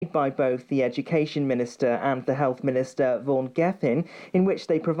made by both the Education Minister and the Health Minister, Vaughan Gething, in which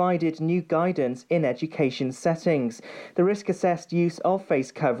they provided new guidance in education settings. The risk-assessed use of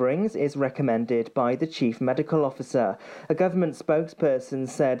face coverings is recommended by the Chief Medical Officer. A government spokesperson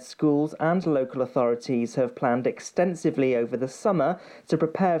said schools and local authorities have planned extensively over the summer to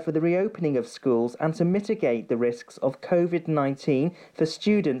prepare for the reopening of schools and to mitigate the risks of COVID-19 for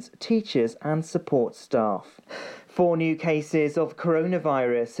students, teachers and support staff. 4 new cases of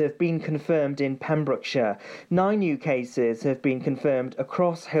coronavirus have been confirmed in Pembrokeshire. 9 new cases have been confirmed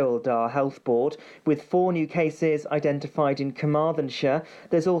across Hildar Health Board, with 4 new cases identified in Carmarthenshire.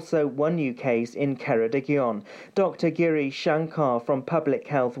 There's also 1 new case in Ceredigion. Dr Giri Shankar from Public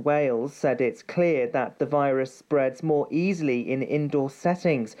Health Wales said it's clear that the virus spreads more easily in indoor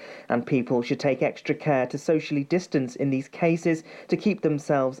settings, and people should take extra care to socially distance in these cases to keep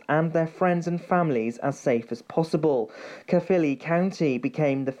themselves and their friends and families as safe as possible. Caerphilly County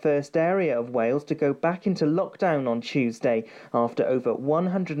became the first area of Wales to go back into lockdown on Tuesday after over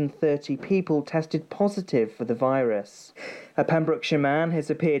 130 people tested positive for the virus. A Pembrokeshire man has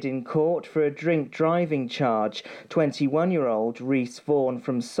appeared in court for a drink driving charge. 21-year-old Rhys Vaughan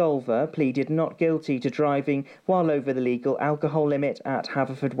from Solva pleaded not guilty to driving while over the legal alcohol limit at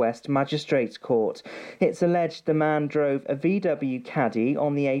Haverfordwest Magistrates Court. It's alleged the man drove a VW Caddy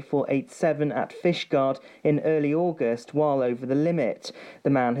on the A487 at Fishguard in early August while over the limit. The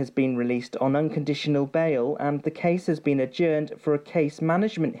man has been released on unconditional bail and the case has been adjourned for a case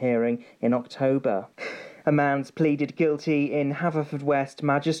management hearing in October. A man's pleaded guilty in Haverfordwest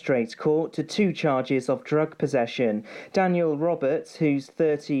Magistrates Court to 2 charges of drug possession. Daniel Roberts, who's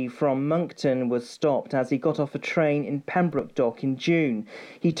 30 from Moncton, was stopped as he got off a train in Pembroke Dock in June.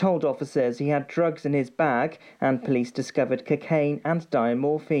 He told officers he had drugs in his bag and police discovered cocaine and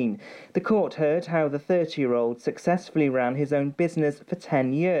diamorphine. The court heard how the 30-year-old successfully ran his own business for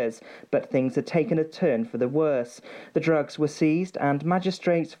 10 years, but things had taken a turn for the worse. The drugs were seized and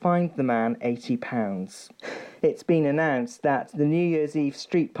magistrates fined the man £80. It's been announced that the New Year's Eve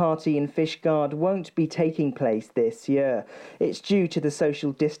street party in Fishguard won't be taking place this year. It's due to the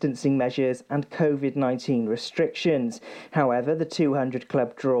social distancing measures and COVID-19 restrictions. However, the 200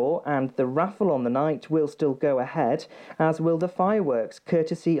 club draw and the raffle on the night will still go ahead, as will the fireworks,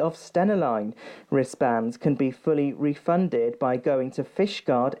 courtesy of Stenaline. Wristbands can be fully refunded by going to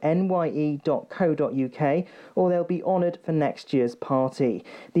fishguardnye.co.uk, or they'll be honoured for next year's party.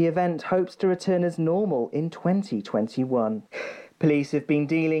 The event hopes to return as normal in 2021. Police have been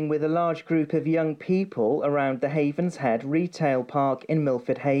dealing with a large group of young people around the Havens Head retail park in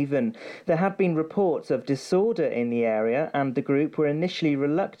Milford Haven. There had been reports of disorder in the area and the group were initially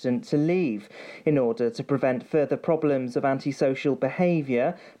reluctant to leave. In order to prevent further problems of antisocial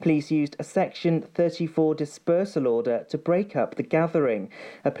behaviour, police used a Section 34 dispersal order to break up the gathering.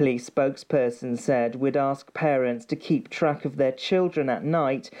 A police spokesperson said, "We'd ask parents to keep track of their children at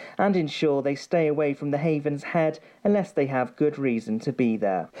night and ensure they stay away from the Havens Head unless they have good reason to be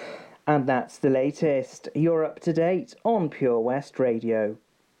there." And that's the latest. You're up to date on Pure West Radio.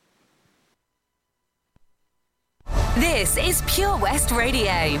 This is Pure West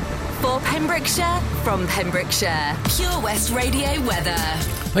Radio. For Pembrokeshire, from Pembrokeshire. Pure West Radio weather.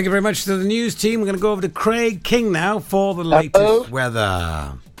 Thank you very much to the news team. We're going to go over to Craig King now for the latest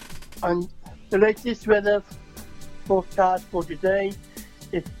weather. And the latest weather forecast for today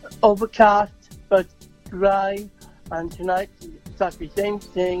is overcast but dry, and tonight it's like the same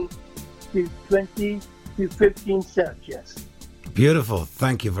thing, to 20 to 15 Celsius. Beautiful.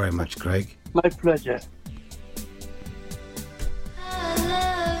 Thank you very much, Craig. My pleasure.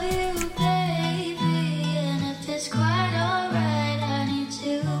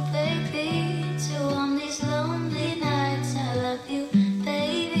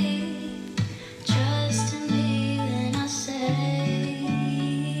 Baby,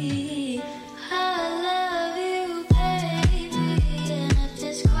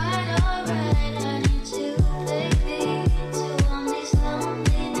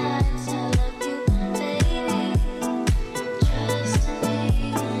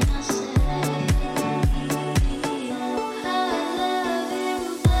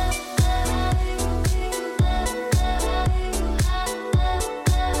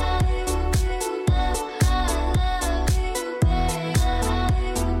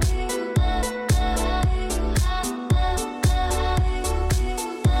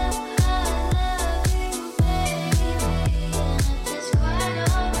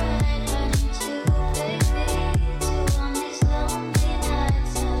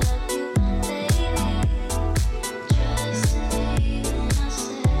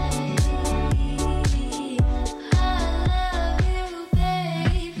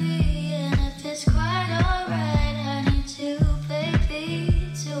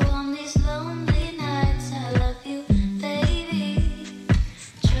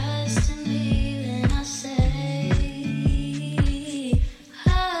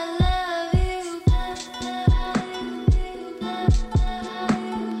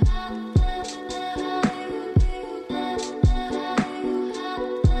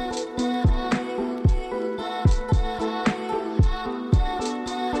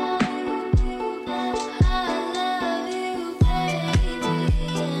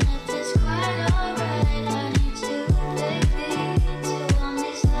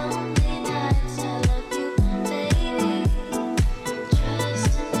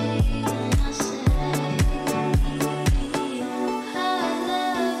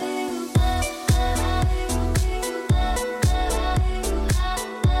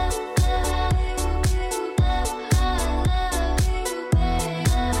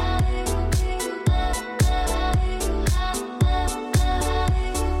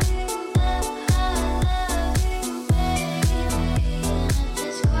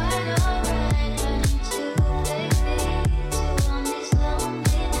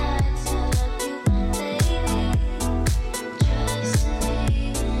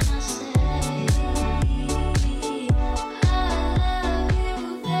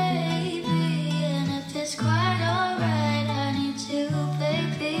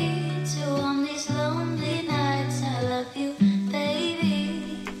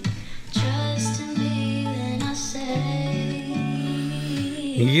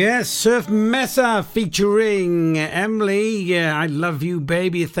 Yes, Surf Mesa featuring Emily. Yeah, I love you,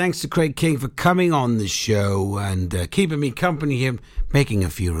 baby. Thanks to Craig King for coming on the show and keeping me company here, making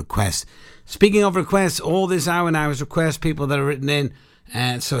a few requests. Speaking of requests, all this hour now is requests, people that are written in.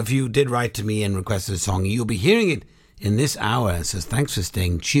 So if you did write to me and requested a song, you'll be hearing it in this hour. So thanks for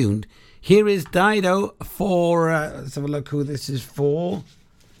staying tuned. Here is Dido for, let's have a look who this is for.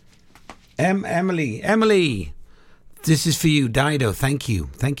 Emily. Emily, this is for you, Dido. Thank you.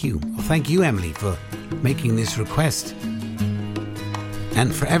 Thank you. Well, thank you, Emily, for making this request.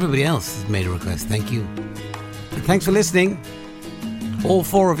 And for everybody else that made a request, thank you. And thanks for listening. All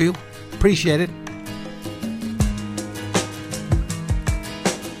four of you. Appreciate it.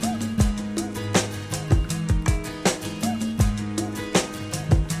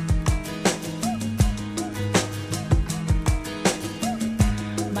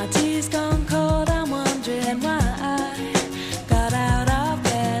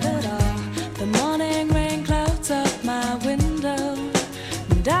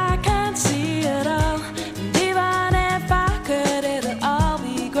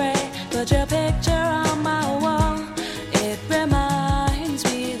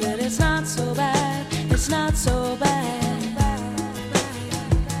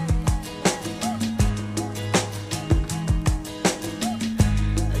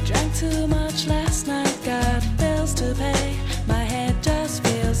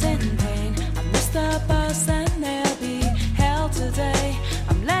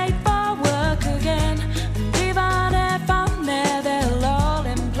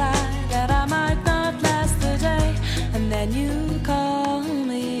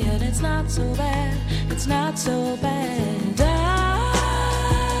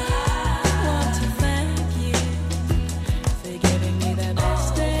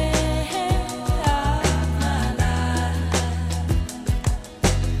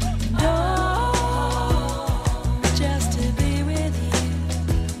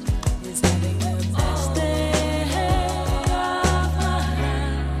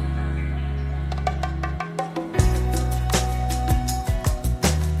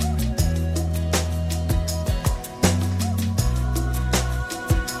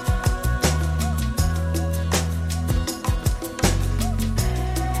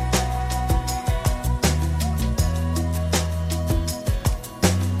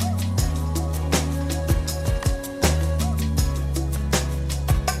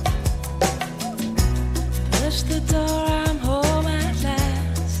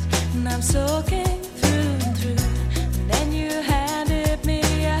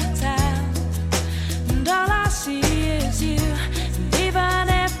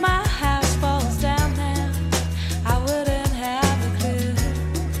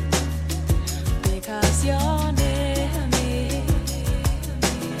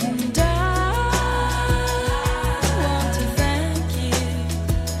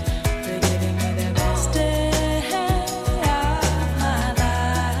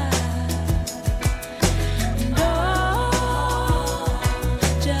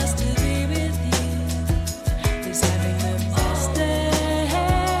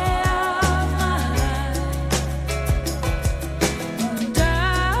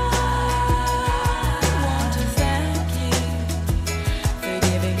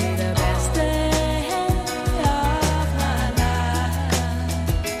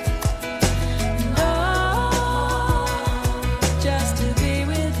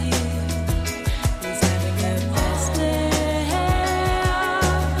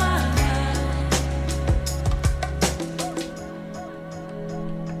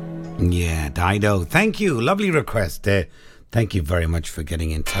 Dido, thank you. Lovely request. Thank you very much for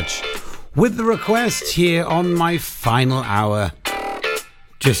getting in touch with the request here on my final hour.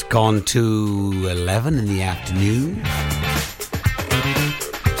 Just gone to 11 in the afternoon.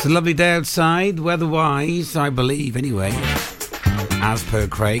 It's a lovely day outside, weather-wise, I believe, anyway. As per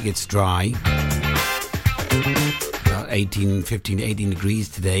Craig, it's dry. About 15 to 18 degrees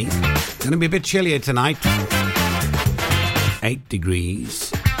today. Going to be a bit chillier tonight. 8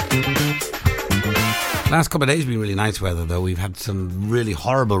 degrees. Last couple of days have been really nice weather, though. We've had some really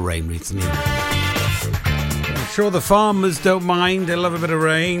horrible rain recently. I'm sure the farmers don't mind. They love a bit of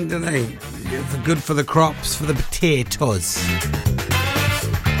rain, don't they? It's good for the crops, for the potatoes.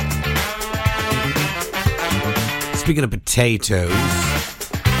 Speaking of potatoes,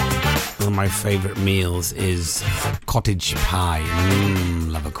 one of my favourite meals is cottage pie.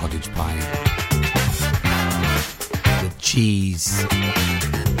 Love a cottage pie. With cheese.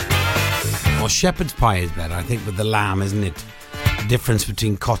 Or shepherd's pie is better, I think, with the lamb, isn't it? The difference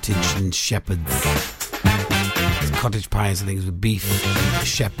between cottage and shepherd's. cottage pies, I think, is with beef.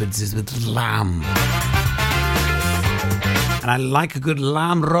 Shepherd's is with lamb. And I like a good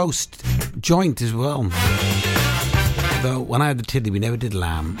lamb roast joint as well. Though when I had the Tidley, we never did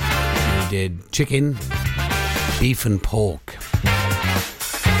lamb. We did chicken, beef and pork.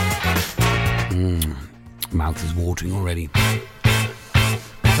 Mouth is watering already.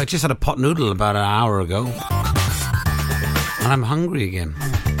 I just had a pot noodle about an hour ago. And I'm hungry again.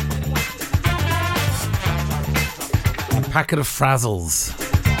 A packet of Frazzles.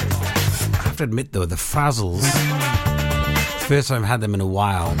 I have to admit though, the Frazzles, first time I've had them in a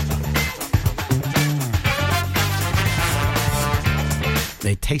while,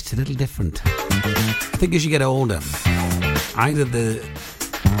 they taste a little different. I think as you get older, either the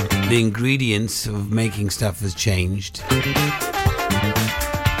ingredients of making stuff has changed.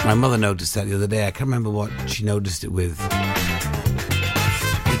 My mother noticed that the other day. I can't remember what she noticed it with.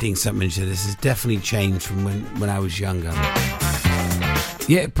 Eating something, she said, this has definitely changed from when I was younger.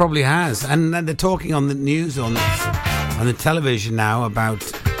 Yeah, it probably has. And they're talking on the news, on the television now, about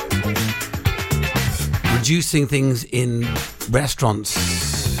reducing things in restaurants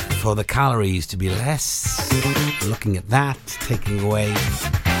for the calories to be less. Looking at that, taking away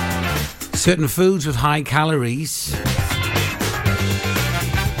certain foods with high calories.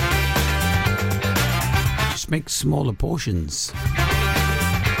 Just make smaller portions.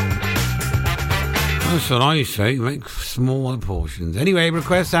 That's what I say, make smaller portions. Anyway,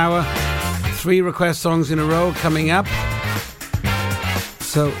 request hour. 3 request songs in a row coming up.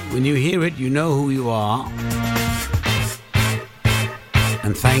 So when you hear it, you know who you are.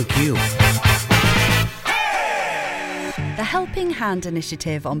 And thank you. The Helping Hand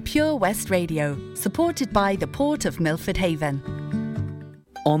Initiative on Pure West Radio, supported by the Port of Milford Haven.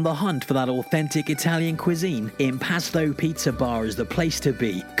 On the hunt for that authentic Italian cuisine? Impasto Pizza Bar is the place to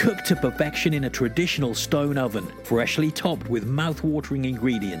be. Cooked to perfection in a traditional stone oven, freshly topped with mouth-watering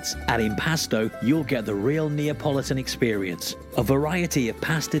ingredients. At Impasto, you'll get the real Neapolitan experience. A variety of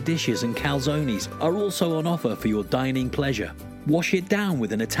pasta dishes and calzones are also on offer for your dining pleasure. Wash it down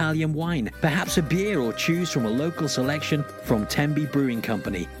with an Italian wine, perhaps a beer, or choose from a local selection from Tembi Brewing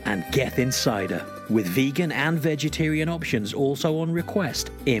Company and Gethin Cider. With vegan and vegetarian options also on request,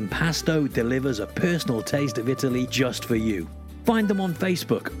 Impasto delivers a personal taste of Italy just for you. Find them on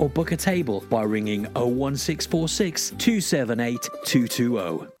Facebook or book a table by ringing 01646 278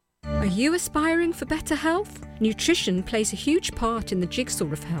 220. Are you aspiring for better health? Nutrition plays a huge part in the jigsaw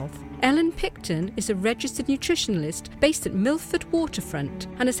of health. Ellen Picton is a registered nutritionalist based at Milford Waterfront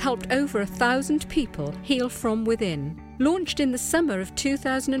and has helped over 1,000 people heal from within. Launched in the summer of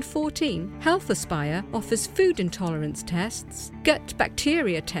 2014, Health Aspire offers food intolerance tests, gut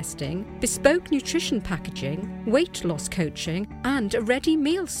bacteria testing, bespoke nutrition packaging, weight loss coaching, and a ready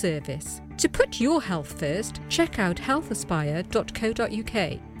meal service. To put your health first, check out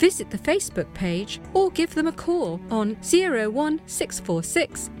healthaspire.co.uk. Visit the Facebook page or give them a call on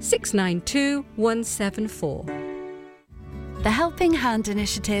 01646 692 174. The Helping Hand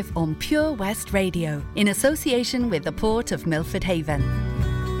Initiative on Pure West Radio, in association with the Port of Milford Haven.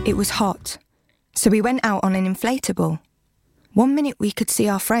 It was hot, so we went out on an inflatable. 1 minute we could see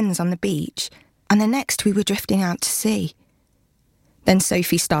our friends on the beach, and the next we were drifting out to sea. Then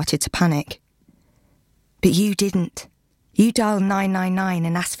Sophie started to panic. But you didn't. You dialed 999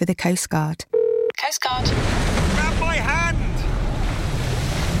 and asked for the Coast Guard. Coast Guard. Grab my hand!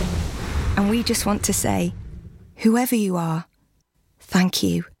 And we just want to say, whoever you are, thank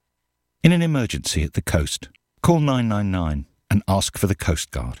you. In an emergency at the coast, call 999 and ask for the Coast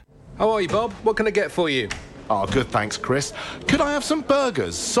Guard. How are you, Bob? What can I get for you? Oh, good, thanks, Chris. Could I have some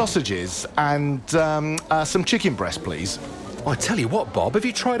burgers, sausages, and some chicken breast, please? I tell you what, Bob, have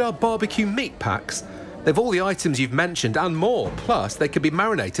you tried our barbecue meat packs? They've all the items you've mentioned and more, plus they could be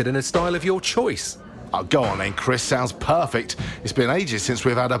marinated in a style of your choice. Oh, go on then, Chris. Sounds perfect. It's been ages since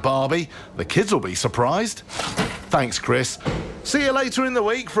we've had a barbie. The kids will be surprised. Thanks, Chris. See you later in the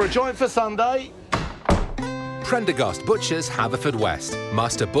week for a joint for Sunday. Prendergast Butchers, Haverfordwest.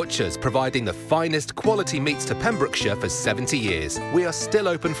 Master Butchers, providing the finest quality meats to Pembrokeshire for 70 years. We are still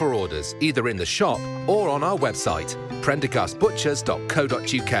open for orders, either in the shop or on our website,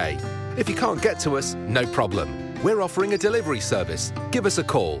 prendergastbutchers.co.uk. If you can't get to us, no problem. We're offering a delivery service. Give us a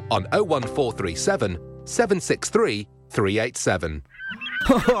call on 01437 763 387.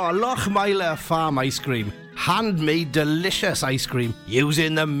 Oh, Lochmeyler Farm Ice Cream. Handmade delicious ice cream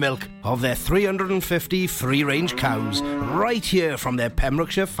using the milk of their 350 free-range cows right here from their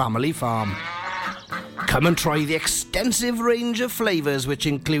Pembrokeshire family farm. Come and try the extensive range of flavours which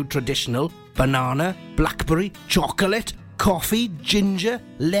include traditional, banana, blackberry, chocolate, coffee, ginger,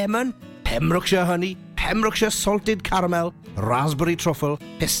 lemon, Pembrokeshire honey, Pembrokeshire salted caramel, raspberry truffle,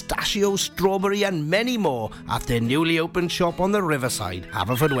 pistachio, strawberry and many more at their newly opened shop on the Riverside,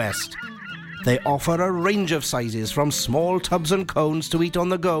 Haverfordwest. They offer a range of sizes from small tubs and cones to eat on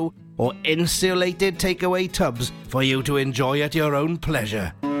the go or insulated takeaway tubs for you to enjoy at your own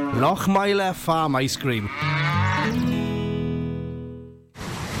pleasure. Lochmeyler Farm Ice Cream.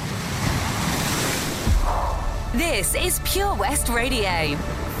 This is Pure West Radio.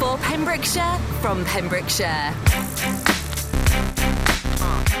 For Pembrokeshire, from Pembrokeshire.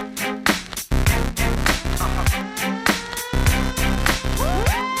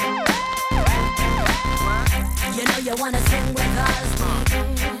 You know you wanna sing with us.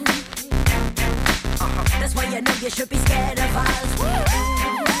 That's why you know you should be scared of us.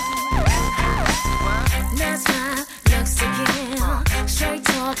 That's my looks to kill. Straight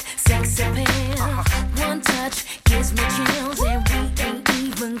talk, sex appeal. One touch gives me chills, and we ain't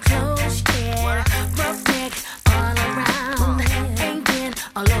even close yet. Rough neck all around, ain't been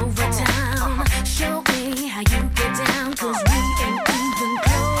all over town. Show me how you get down, 'cause we ain't even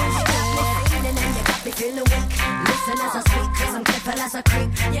close yet. Feeling and you got me feeling weak. Listen as I speak, 'cause I'm careful as a creep.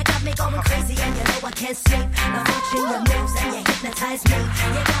 You got me going crazy and you know I can't sleep. I'm watching your moves and you hypnotize me.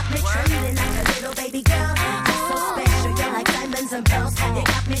 You got me trembling like a little baby girl. You're so special, you're like diamonds and pearls. You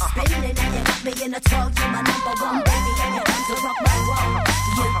got me spinning and you got me in a twirl. You're my number one baby and you come to rock my world.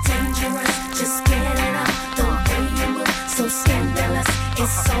 You're dangerous, just get it up. The way you move, so scandalous.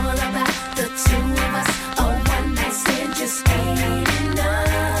 It's all about the two of us. A one night stand just ain't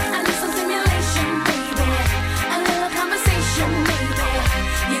enough. I need some stimulation, baby. A little conversation, maybe.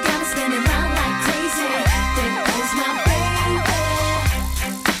 You got me spinning round like crazy. There goes my baby.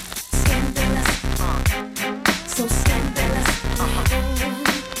 Scandalous, so scandalous.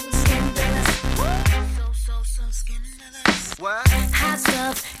 Scandalous, so scandalous. What? Hot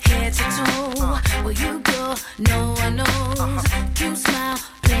stuff, head to toe. Where you go, no one knows. Cute smile,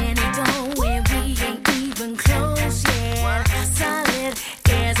 plenty dough, and we ain't even close yet. Solid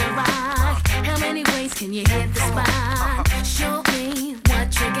as a rock. How many ways can you hit the spot? Show me what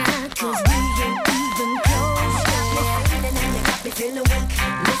you got, 'cause we ain't even close yet. Feeling and you got me feeling weak.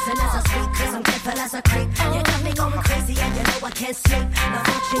 Listen as I speak, 'cause I'm careful as a creep. You got me going crazy and you know I can't sleep. I'm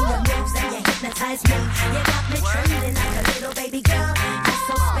watching your moves and you hypnotize me. You got me trembling like a little baby girl. You're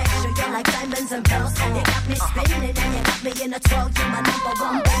so special, you're like diamonds and pearls. You got me spinning and you got me in a twirl. You're my number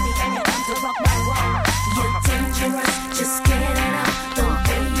one baby and you come to rock my world. You're dangerous, just get it up. The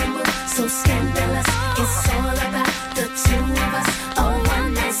way you move, so scandalous. It's all about the two of us. A one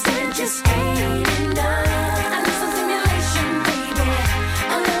night stand just ain't enough. I need some stimulation, baby.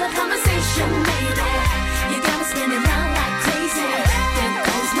 A little conversation, maybe. You got me spinning round like crazy. There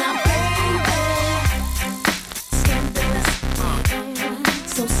goes my baby. Scandalous,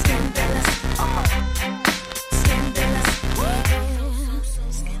 so scandalous. Scandalous,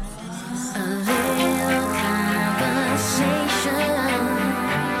 a little conversation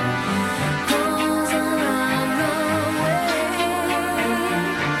goes a long way.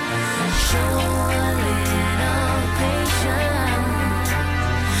 Show a little patience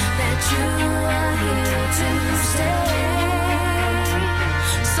that you are here to stay.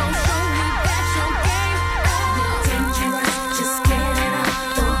 So show me that your game is dangerous. Just get it up.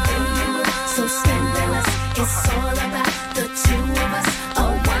 The way you move, so scandalous. It's all about the two of us. A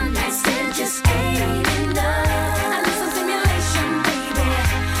one night stand just ain't enough. I need some stimulation, baby.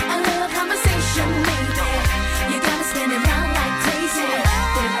 A little conversation, maybe. You got me spinning round like crazy.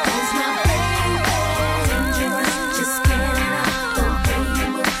 There goes my baby. Dangerous, just get it up. The way you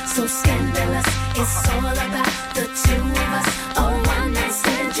move, so scandalous. It's all about the two of us. A one night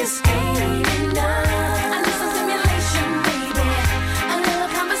stand just ain't enough. I need some stimulation, baby. A little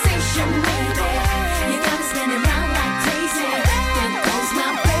conversation, maybe. You got me spinning round like crazy. There goes my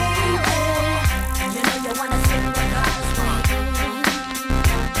baby. You know you wanna sing with us, baby.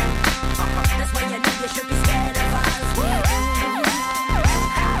 That's why you know you should be scared of us, baby.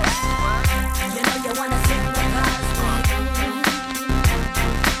 You know you wanna sing with us, baby.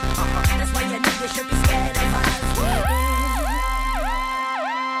 That's why you know you should be scared of us, baby.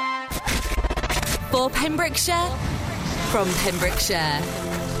 For Pembrokeshire, from Pembrokeshire.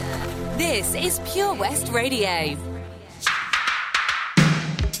 This is Pure West Radio.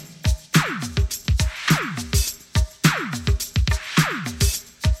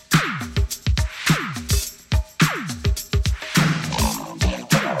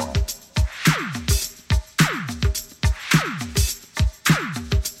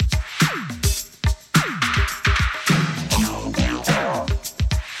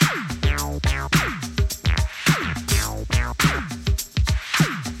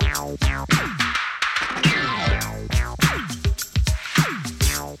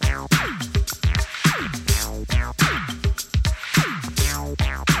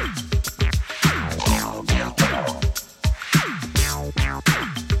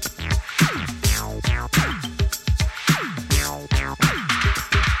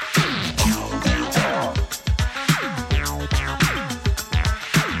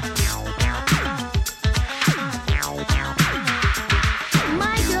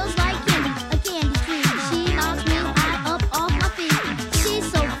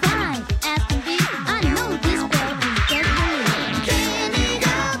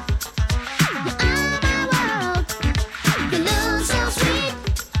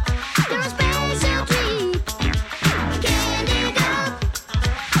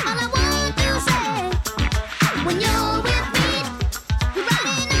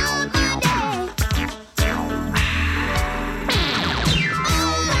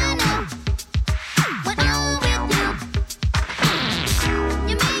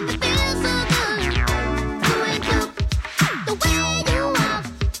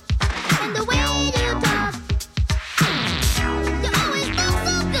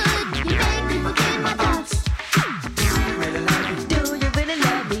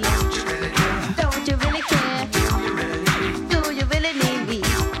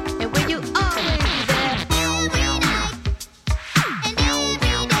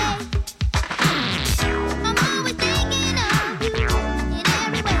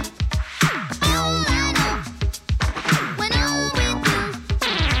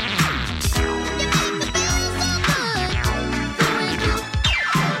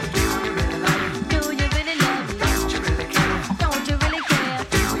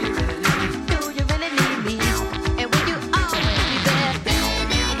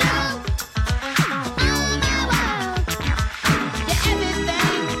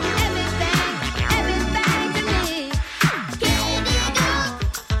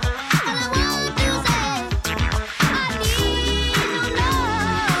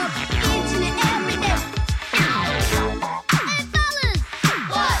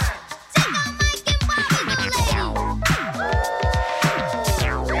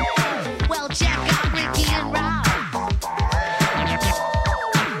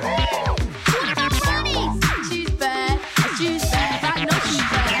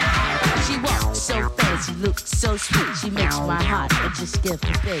 so sweet, she makes my heart just skip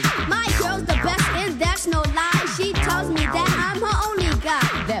a beat. My girl's the best and that's no lie. She tells me that I'm her only guy.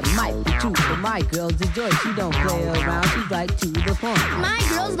 That might be true, but my girl's a joy. She don't play around, she's right to the point. My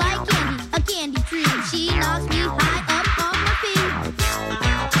girl's like candy, a candy tree. She knocks me high up on my feet.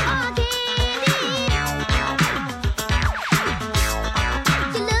 Oh, candy.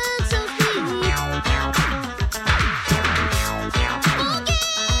 She looks so sweet. Oh, candy.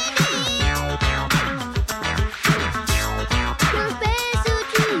 Your special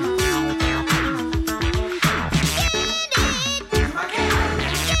treat.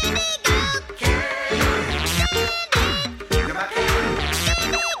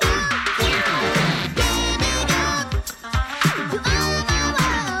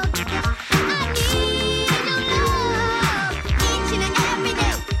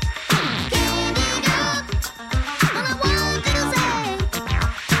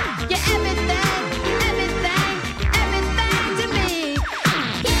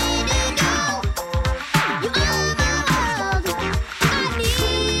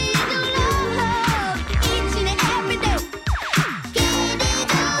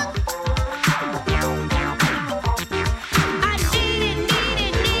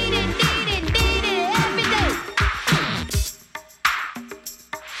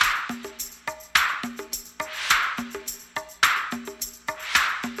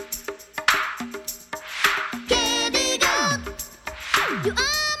 You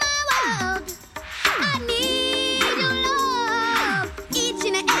are my world. I need your love each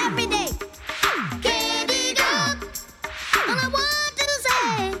and every day. Candy girl, all I want to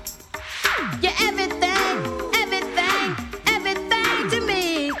say, you're everything, everything, everything to me.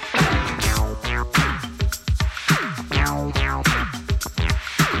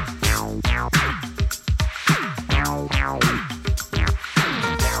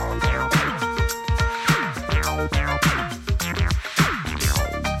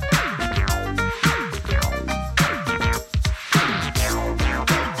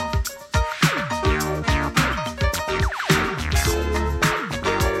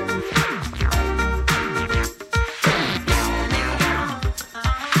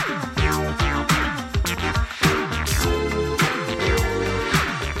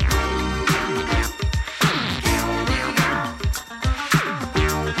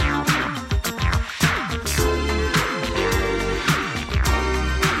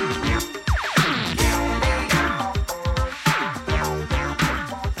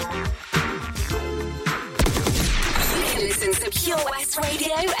 Pure West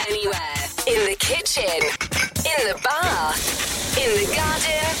Radio anywhere. In the kitchen, in the bar, in the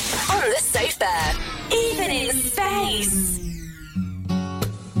garden, on the sofa, even in space.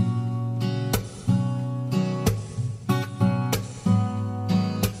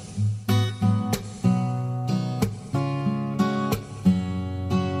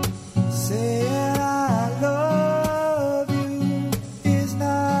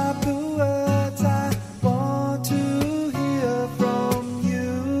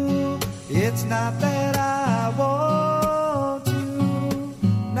 Not that I want you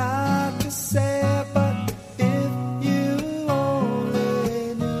not to say, but if you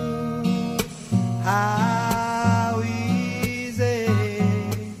only knew how easy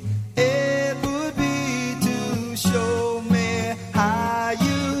it would be to show me how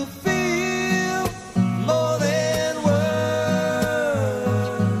you feel. More than words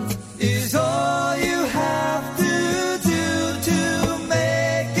is all you have to do to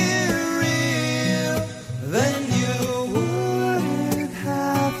make it real. Then you wouldn't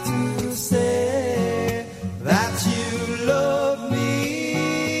have to say that you love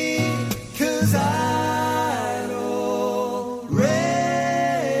me, 'cause I'd already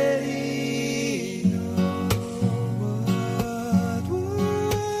know. What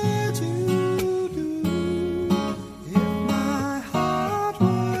would you do if my heart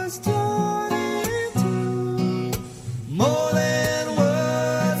was torn in two? More than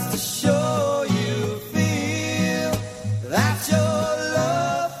words to show you feel that your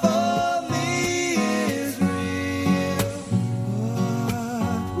love for me is real.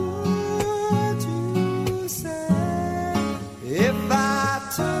 What would you say if I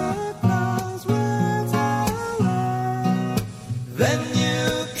took those words away? Then you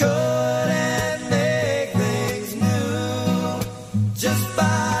couldn't make things new just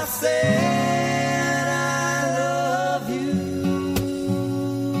by saying I love you.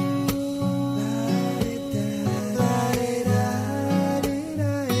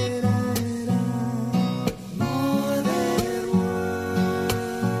 More than words.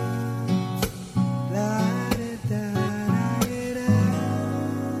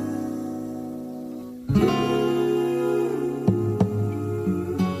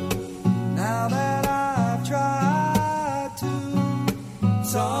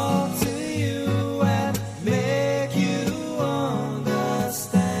 talk to you and make you understand.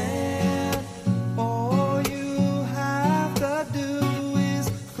 All you have to do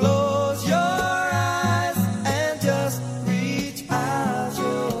is close your eyes and just reach out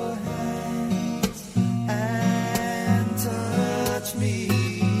your hands and touch me.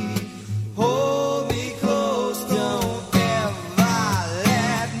 Hold me close, don't ever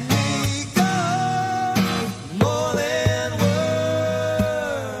let me go. More than words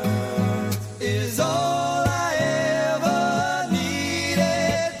is all I ever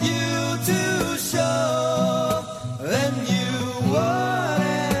needed you to show. Then you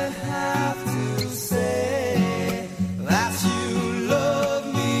wouldn't have to say that you love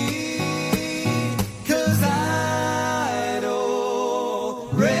me, 'cause I'd already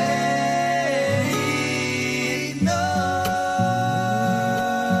know.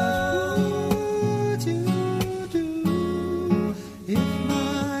 What would you do if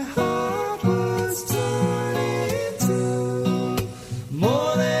my heart was torn in two?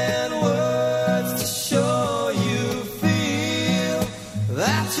 More than words to show you feel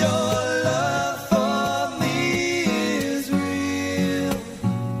that your love for me is real.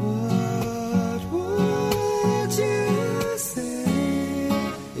 What would you say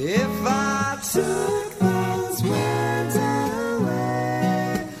if I took those words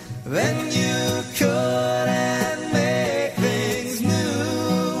away? Then you couldn't make things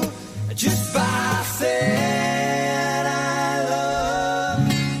new just by saying I love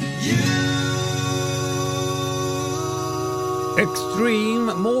you. Extreme,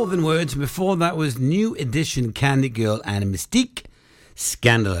 More Than Words. Before that was New Edition, Candy Girl and Mystique,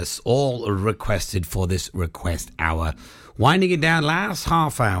 Scandalous, all requested for this request hour. Winding it down, last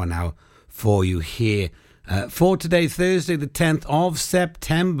half hour now for you here for today, Thursday the 10th of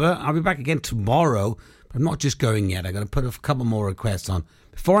September. I'll be back again tomorrow, but I'm not just going yet. I've got to put a couple more requests on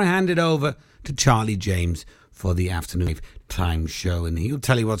before I hand it over to Charlie James for the afternoon time show, and he'll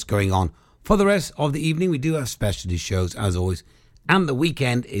tell you what's going on for the rest of the evening. We do have specialty shows as always, and the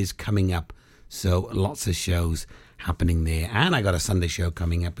weekend is coming up, so lots of shows happening there, and I got a Sunday show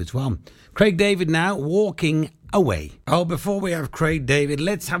coming up as well. Craig David now, Walking Away. Oh, before we have Craig David,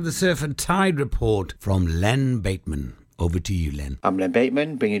 let's have the surf and tide report from Len Bateman. Over to you, Len. I'm Len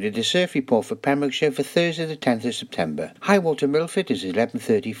Bateman, bringing you the surf report for Pembrokeshire for Thursday the 10th of September. High water Milford is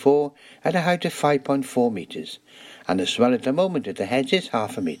 11:34 at a height of 5.4 metres, and the swell at the moment at the heads is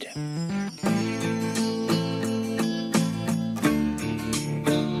 0.5 metre.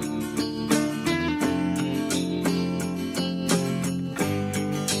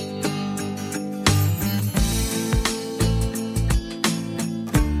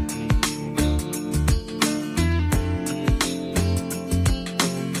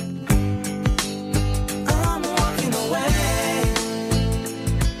 I'm walking away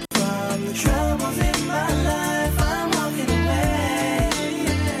from the troubles in my life. I'm walking away.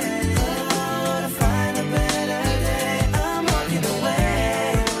 Oh,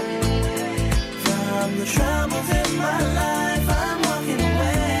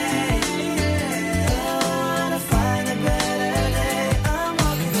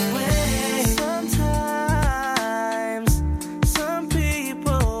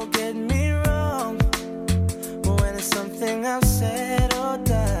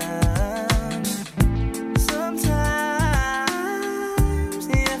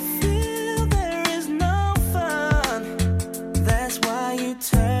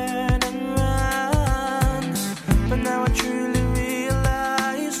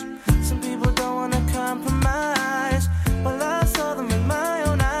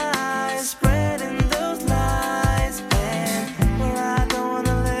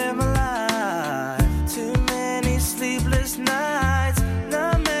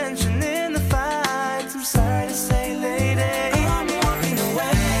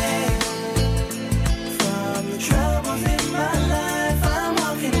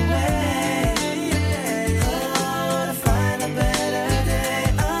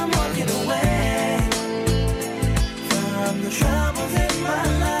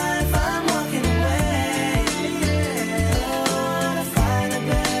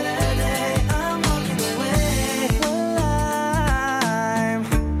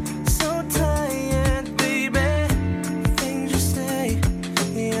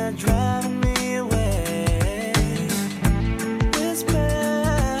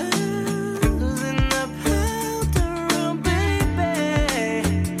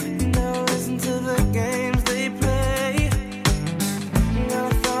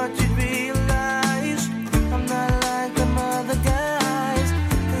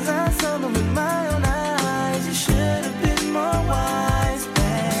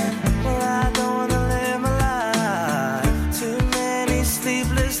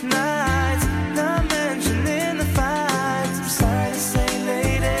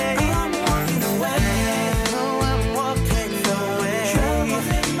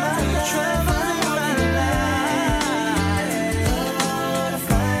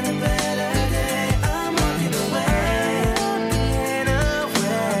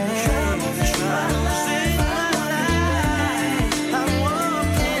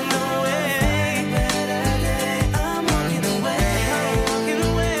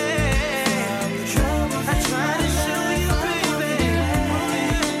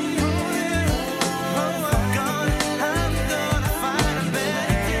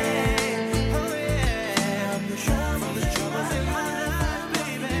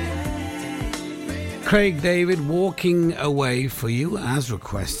 Craig David, Walking Away for you, as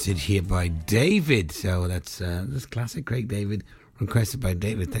requested here by David. So that's classic Craig David, requested by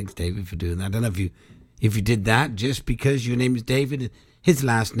David. Thanks, David, for doing that. I don't know if you did that just because your name is David, his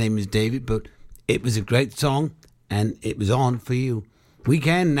last name is David, but it was a great song and it was on for you.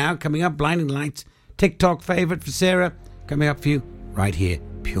 Weekend now coming up, Blinding Lights, TikTok favourite for Sarah, coming up for you right here,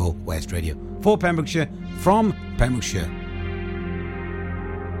 Pure West Radio. For Pembrokeshire, from Pembrokeshire.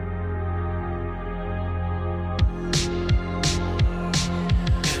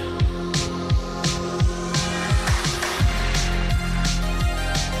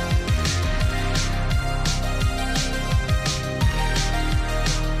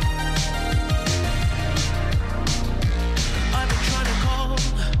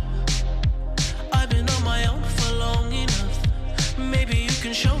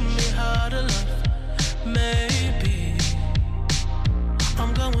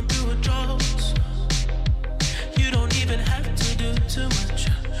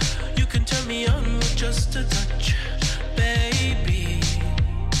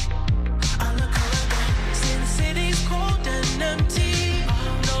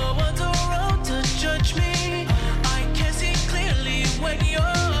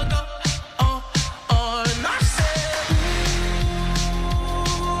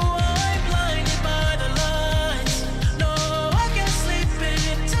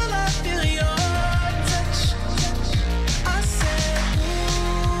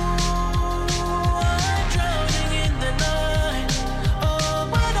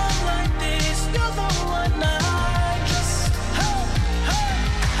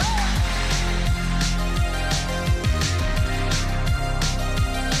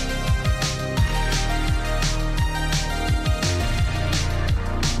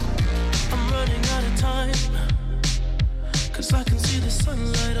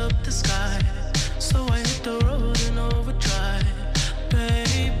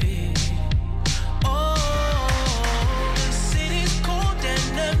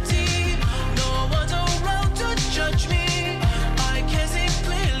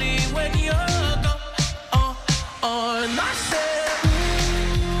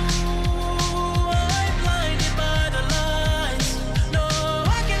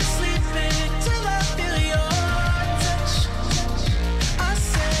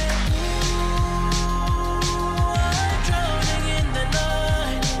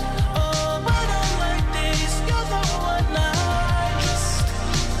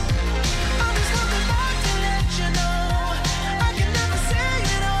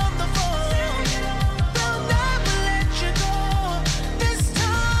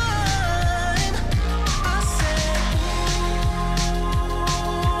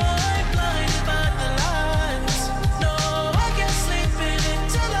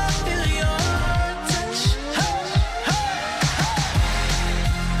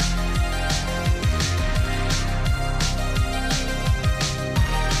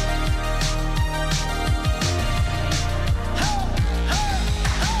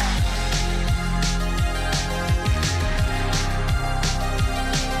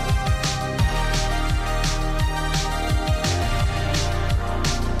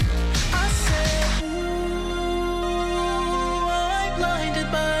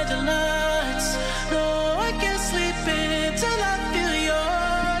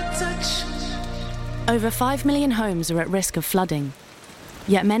 Over 5 million homes are at risk of flooding,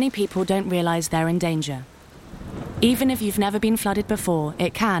 yet many people don't realise they're in danger. Even if you've never been flooded before,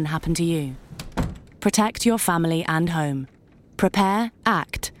 it can happen to you. Protect your family and home. Prepare,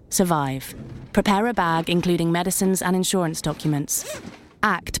 act, survive. Prepare a bag including medicines and insurance documents.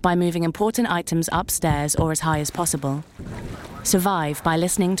 Act by moving important items upstairs or as high as possible. Survive by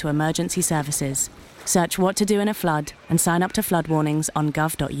listening to emergency services. Search what to do in a flood and sign up to flood warnings on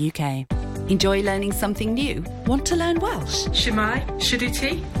gov.uk. Enjoy learning something new? Want to learn Welsh? Shemai,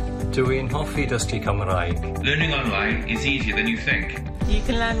 Shuduti? Dwi'n hoffi dysgu Cymraeg. Learning online is easier than you think. You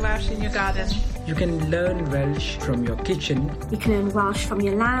can learn Welsh in your garden. You can learn Welsh from your kitchen. You can learn Welsh from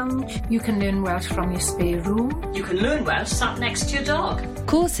your lounge. You can learn Welsh from your spare room. You can learn Welsh sat next to your dog.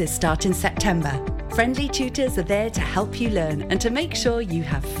 Courses start in September. Friendly tutors are there to help you learn and to make sure you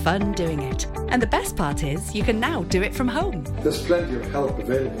have fun doing it. And the best part is, you can now do it from home. There's plenty of help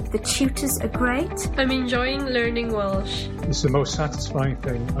available. The tutors are great. I'm enjoying learning Welsh. It's the most satisfying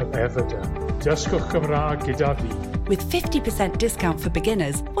thing I've ever done. Dysgwch Cymraeg gyda fi. With 50% discount for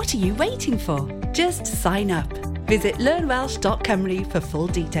beginners, what are you waiting for? Just sign up. Visit learnwelsh.cymru for full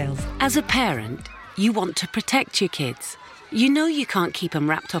details. As a parent, you want to protect your kids. You know you can't keep them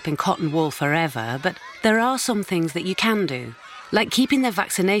wrapped up in cotton wool forever, but there are some things that you can do, like keeping their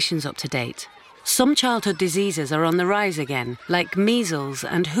vaccinations up to date. Some childhood diseases are on the rise again, like measles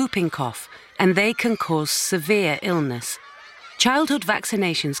and whooping cough, and they can cause severe illness. Childhood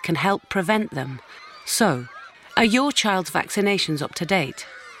vaccinations can help prevent them. So, are your child's vaccinations up to date?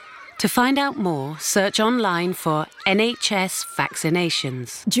 To find out more, search online for NHS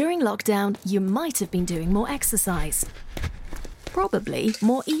vaccinations. During lockdown, you might have been doing more exercise. Probably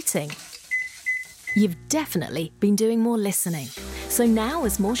more eating. You've definitely been doing more listening. So now,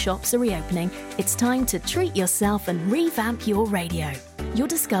 as more shops are reopening, it's time to treat yourself and revamp your radio. You'll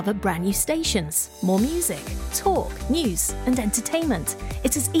discover brand new stations, more music, talk, news and entertainment.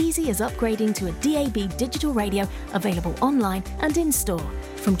 It's as easy as upgrading to a DAB digital radio available online and in-store.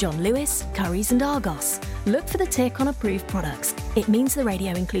 From John Lewis, Currys and Argos. Look for the tick on approved products. It means the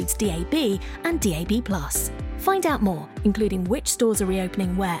radio includes DAB and DAB+. Find out more, including which stores are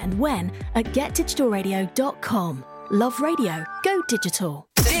reopening where and when, at getdigitalradio.com. Love radio. Go digital.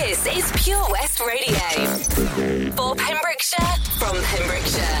 This is Pure West Radio. For Pembrokeshire, from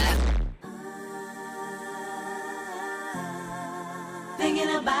Pembrokeshire.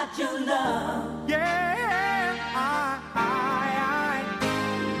 Thinking about your love.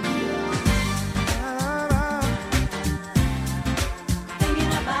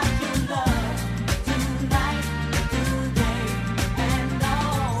 Thinking about your love tonight, today, and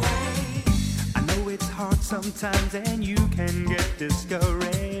always. I know it's hard sometimes and you can get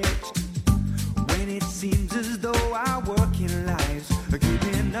discouraged when it seems as though our working lives are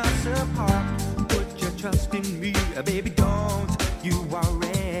keeping us apart. Put your trust in me, baby, don't you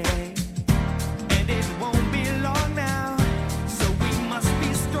worry. And it won't be long now, so we must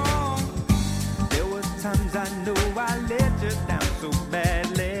be strong. There was times I know I let you down so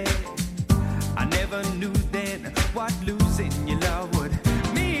badly. I never knew then what losing your love would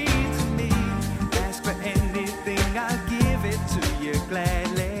mean to me. Ask for anything, I'll give it to you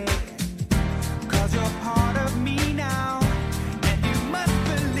gladly. 'Cause you're part of me now, and you must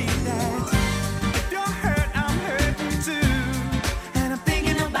believe that. If you're hurt, I'm hurting too. And I'm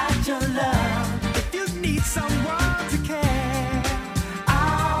thinking about your love. If you need someone to care,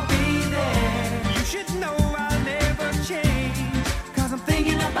 I'll be there. You should know I'll never change. 'Cause I'm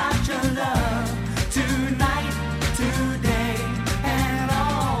thinking about your love tonight, today, and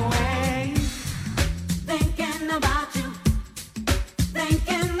always. Thinking about you.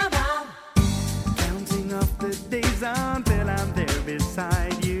 Thinking about. Counting up the days until I'm there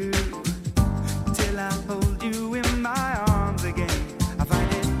beside you. Till I hold you in my arms again. I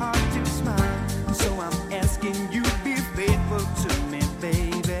find it hard to smile, so I'm asking you be faithful to me,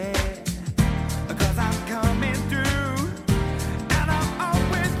 baby. 'Cause I'm coming through, and I'll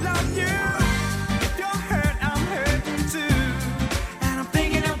always love you. If you're hurt, I'm hurting too. And I'm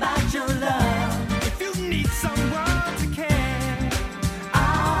thinking about your love. If you need someone to care,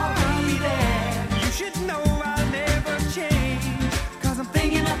 I'll be there. You should know I'll never change. 'Cause I'm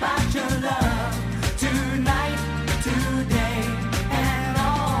thinking about your love tonight, today, and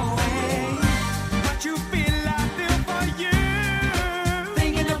always. What you feel, I feel for you.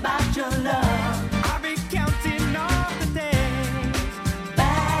 Thinking about your love. I'll be counting all the days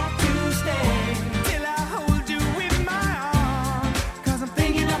back to stay till I hold you in my arms. 'Cause I'm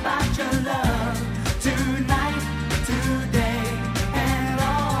thinking about your love tonight, today, and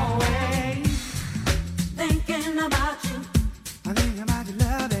always. Thinking about you. I'm thinking about your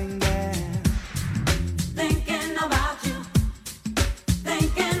loving, yeah. Thinking about you.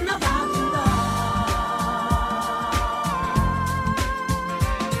 Thinking about your love.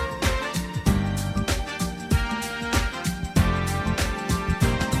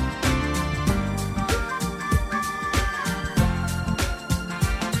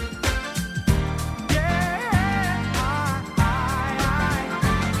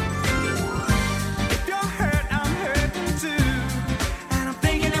 If you're hurt, I'm hurting too. And I'm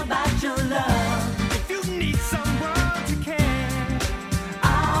thinking about your love. If you need someone to care,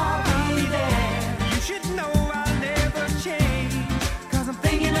 I'll be there. You should know I'll never change. 'Cause I'm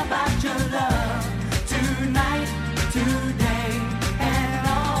thinking about your love tonight, today, and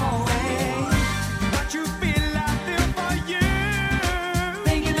always. What you feel, I feel for you.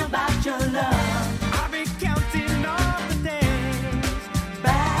 Thinking about your love. I'll be counting all the days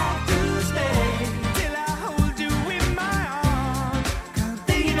back to stay till I hold you in my arms. 'Cause I'm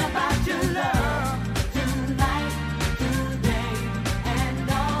thinking about your love tonight, today, and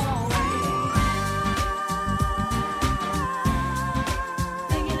always.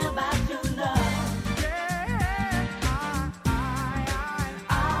 Thinking about your love.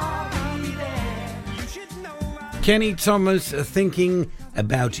 I'll be there. You should know Kenny Thomas, thinking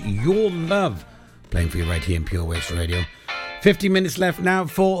about your love. Playing for you right here in Pure West Radio. 50 minutes left now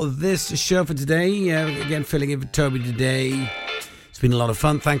for this show for today. Again, filling in for Toby today. It's been a lot of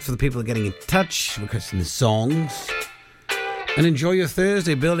fun. Thanks for the people getting in touch, requesting the songs. And enjoy your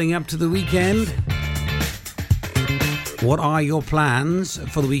Thursday, building up to the weekend. What are your plans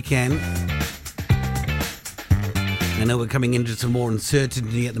for the weekend? I know we're coming into some more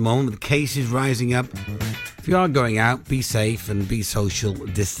uncertainty at the moment. The cases rising up. If you are going out, be safe and be social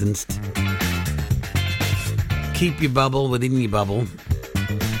distanced. Keep your bubble within your bubble.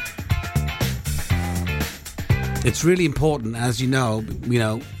 It's really important, as you know, we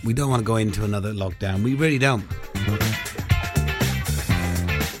don't want to go into another lockdown. We really don't.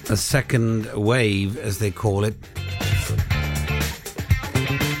 A second wave, as they call it.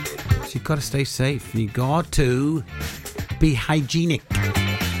 So you've got to stay safe. You've got to be hygienic.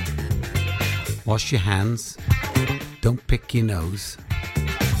 Wash your hands. Don't pick your nose.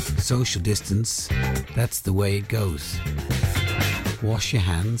 Social distance. That's the way it goes. Wash your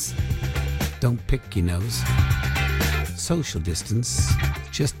hands. Don't pick your nose. Social distance.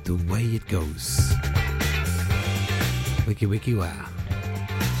 Just the way it goes. Wiki wiki wow.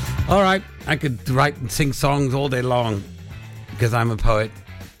 All right, I could write and sing songs all day long because I'm a poet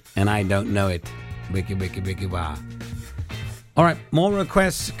and I don't know it. Wiki wiki wiki wow. All right, more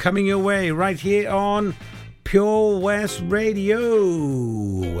requests coming your way right here on Pure West Radio.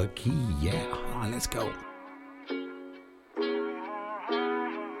 Okay, yeah, let's go.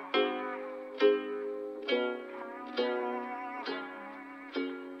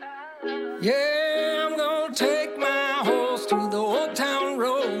 Yeah, I'm gonna take my horse to the old town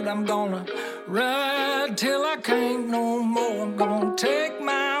road. I'm gonna ride till I can't no more. I'm gonna take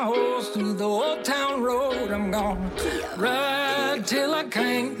my horse to the old town road. I'm gonna ride till I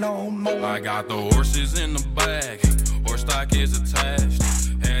can't no more. I got the horses in the bag, horse stock is attached.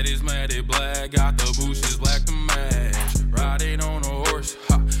 Head is matted black, got the bushes black to match. Riding on a horse,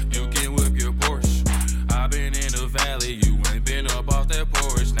 ha, you can whip your Porsche. I've been in the valley, you ain't been up off that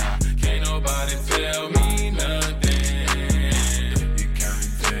porch. Now, can't nobody tell me nothing. You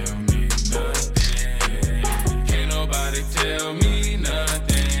can't tell me nothing. Can't nobody tell me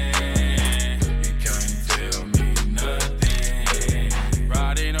nothing. You can't tell me nothing.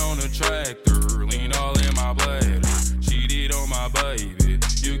 Riding on a tractor, lean all in my bladder. Cheated on my baby,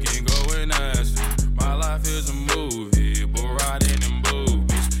 you can go and ask her. My life is a movie, but riding in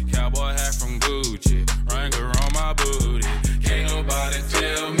boobies. Cowboy hat from Gucci, Wrangler on my booty. Can't nobody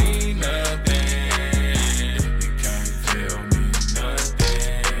tell me nothing. You can't tell me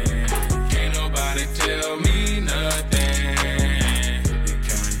nothing. Can't nobody tell me nothing. You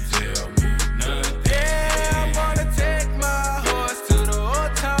can't tell me nothing. Yeah, I'm gonna take my horse to the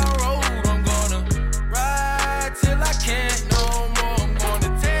old town road. I'm gonna ride till I can't no more. I'm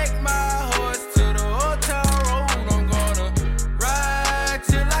gonna take my horse to the old town road. I'm gonna ride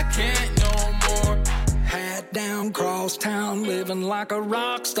till I can't no more. Hat down, cross town, living like a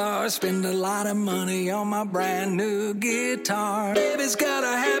rock star. Spend a lot of money on my brand new guitar. Baby's got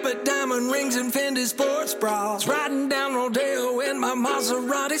a habit, diamond rings and Fendi sports bras. Riding down Rodeo in my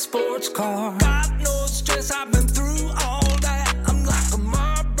Maserati sports car. Got no stress, I've been through all that. I'm like a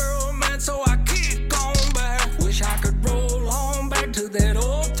Marlboro man, so I keep going back. Wish I could roll on back to that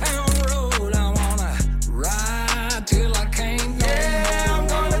old town road. I wanna ride till I can't no more. I'm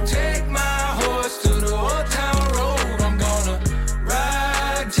gonna take my horse to the old town road. I'm gonna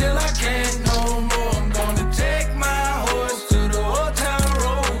ride till I can't no more. I'm gonna take my horse to the old town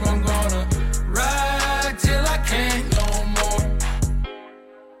road. I'm gonna ride till I can't no more.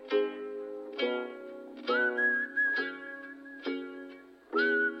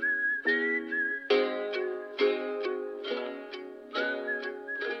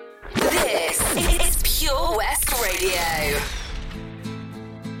 This is Pure West Radio.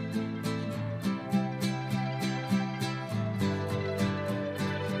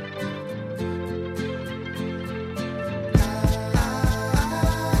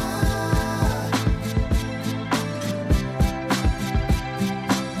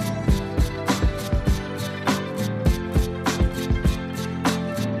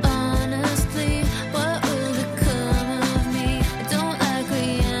 Honestly, what will become of me? I don't like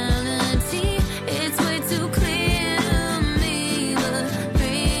reality. It's way too clear to me.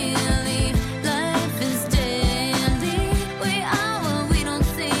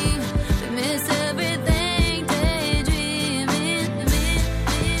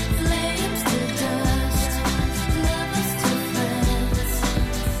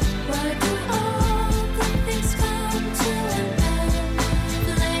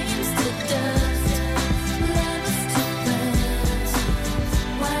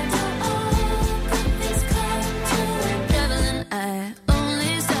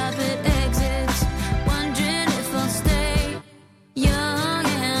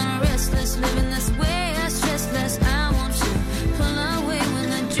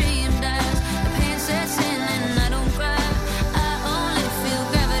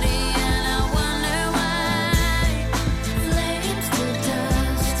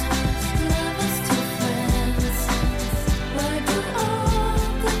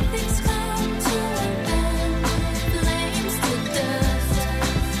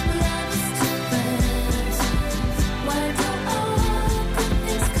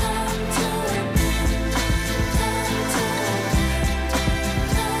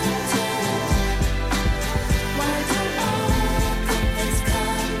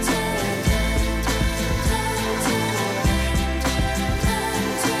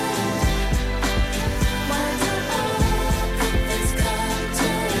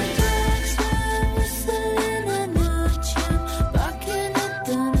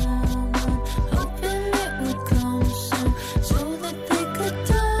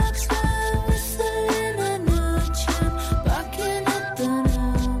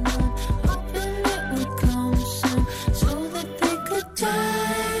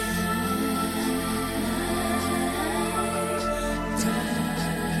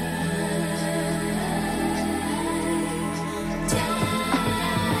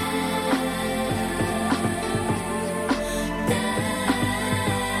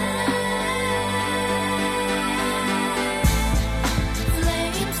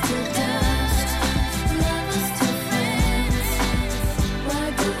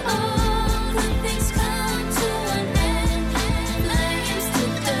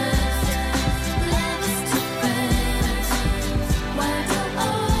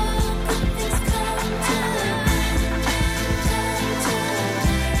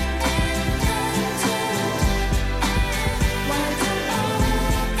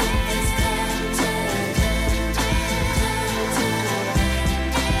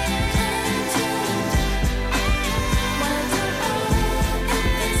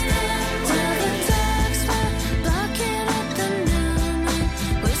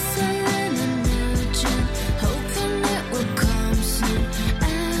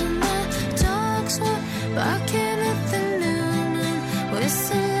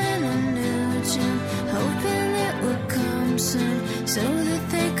 so that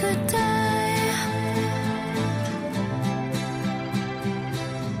they could die.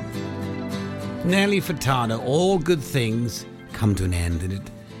 Nelly Furtado, all good things come to an end. And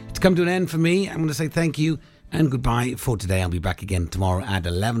it's come to an end for me. I'm going to say thank you and goodbye for today. I'll be back again tomorrow at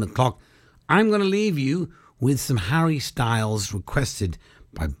 11 o'clock. I'm going to leave you with some Harry Styles requested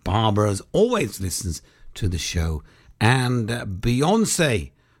by Barbara, as always listens to the show, and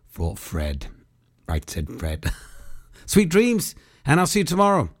Beyonce for Fred. Right, said Fred. Sweet dreams, and I'll see you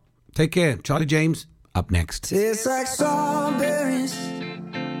tomorrow. Take care. Charlie James, up next. Tastes like strawberries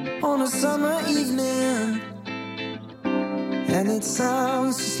on a summer evening, and it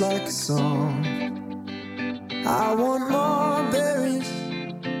sounds just like a song. I want more berries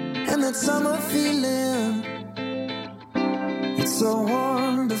and that summer feeling. It's so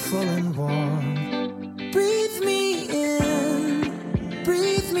wonderful and warm. Breathe me in,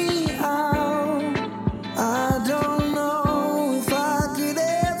 breathe me out. I don't know if I could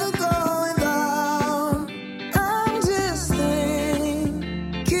ever go without. I'm just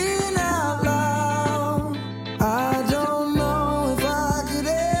thinking out loud. I don't know if I could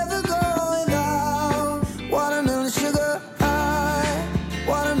ever go without watermelon sugar high,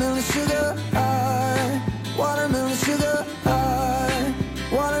 watermelon sugar high, watermelon sugar high,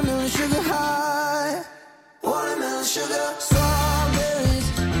 watermelon sugar high, watermelon sugar. Strawberries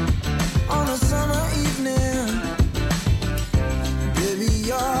on a summer evening, baby,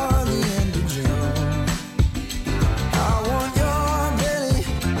 you're the end of June. I want your belly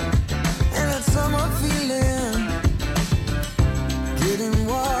and that summer feeling, getting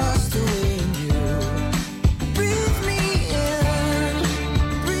washed away in you. Breathe me in,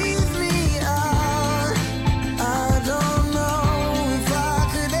 breathe me out. I don't know if I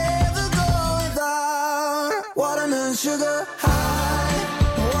could ever go without watermelon sugar high,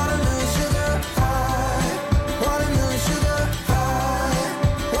 watermelon sugar high, watermelon sugar high,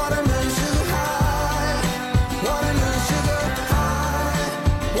 watermelon sugar high, watermelon sugar high,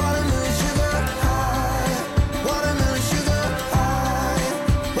 watermelon sugar high, watermelon sugar high,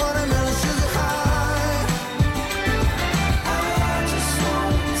 watermelon sugar high. I just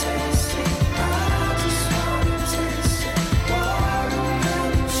wanna taste it, I just wanna taste it,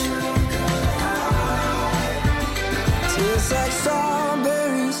 watermelon sugar high. Tastes like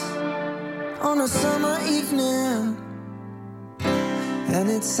strawberries on a summer evening, and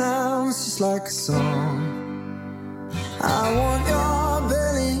it sounds just like a song. I want your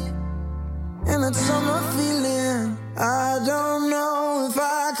belly and that summer feeling. I don't know if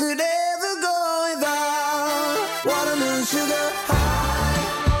I could ever go without watermelon sugar high,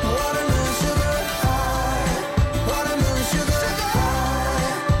 watermelon sugar high, watermelon sugar high,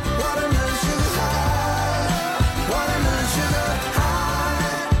 watermelon sugar high, watermelon sugar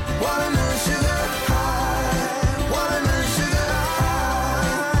high, watermelon sugar high, watermelon sugar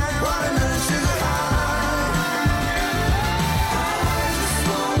high, watermelon sugar high. I just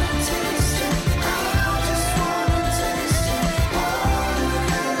wanna taste it, I just wanna taste it,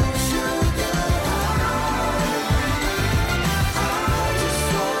 watermelon sugar high. I just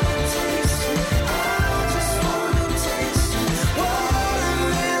wanna taste it, I just wanna taste it,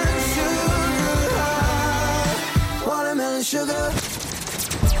 watermelon sugar high, watermelon sugar.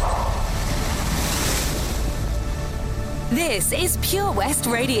 This is Pure West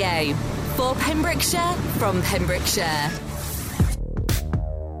Radio for Pembrokeshire from Pembrokeshire.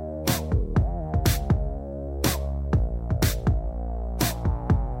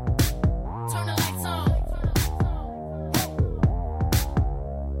 Turn the lights on.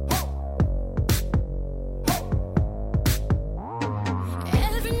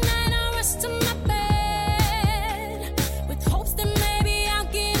 Every night I rest in my bed with hopes that maybe I'll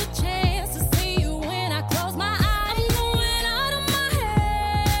get a chance to see you when I close my eyes. I'm going out of my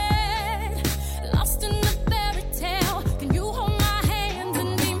head, lost in the fairy tale. Can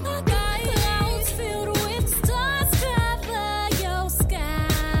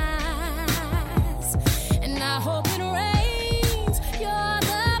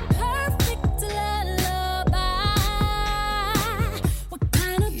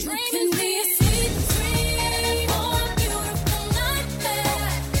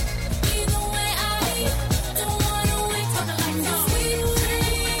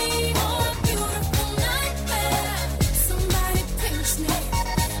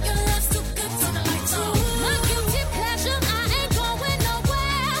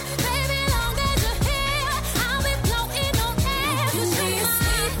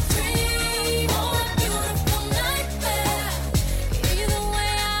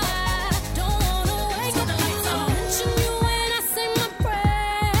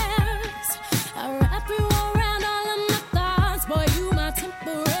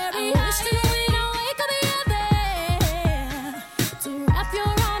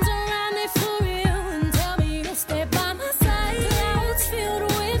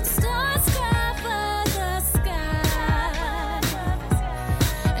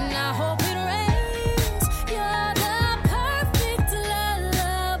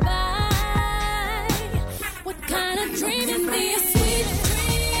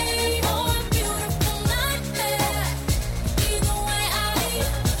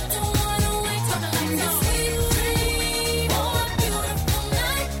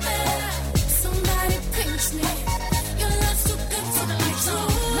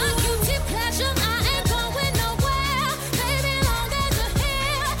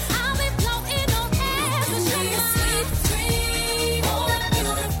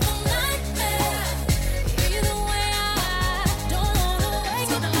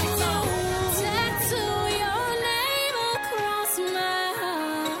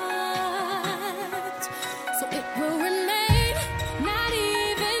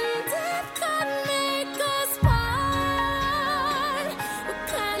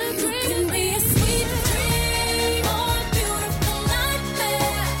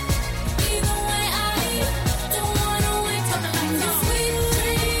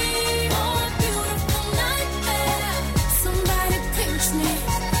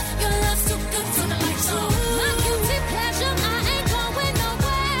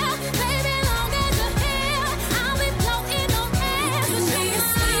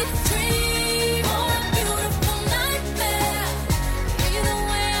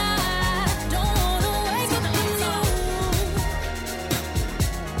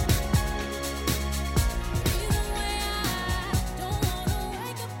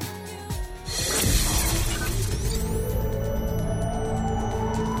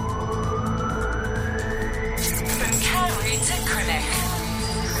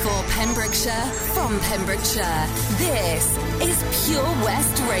Pembrokeshire, from Pembrokeshire. This is Pure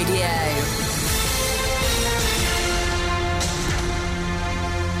West Radio.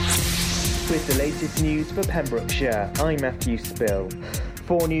 With the latest news for Pembrokeshire, I'm Matthew Spill.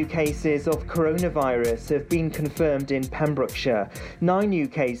 4 new cases of coronavirus have been confirmed in Pembrokeshire. 9 new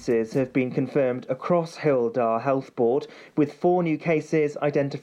cases have been confirmed across Hywel Dda Health Board, with 4 new cases identified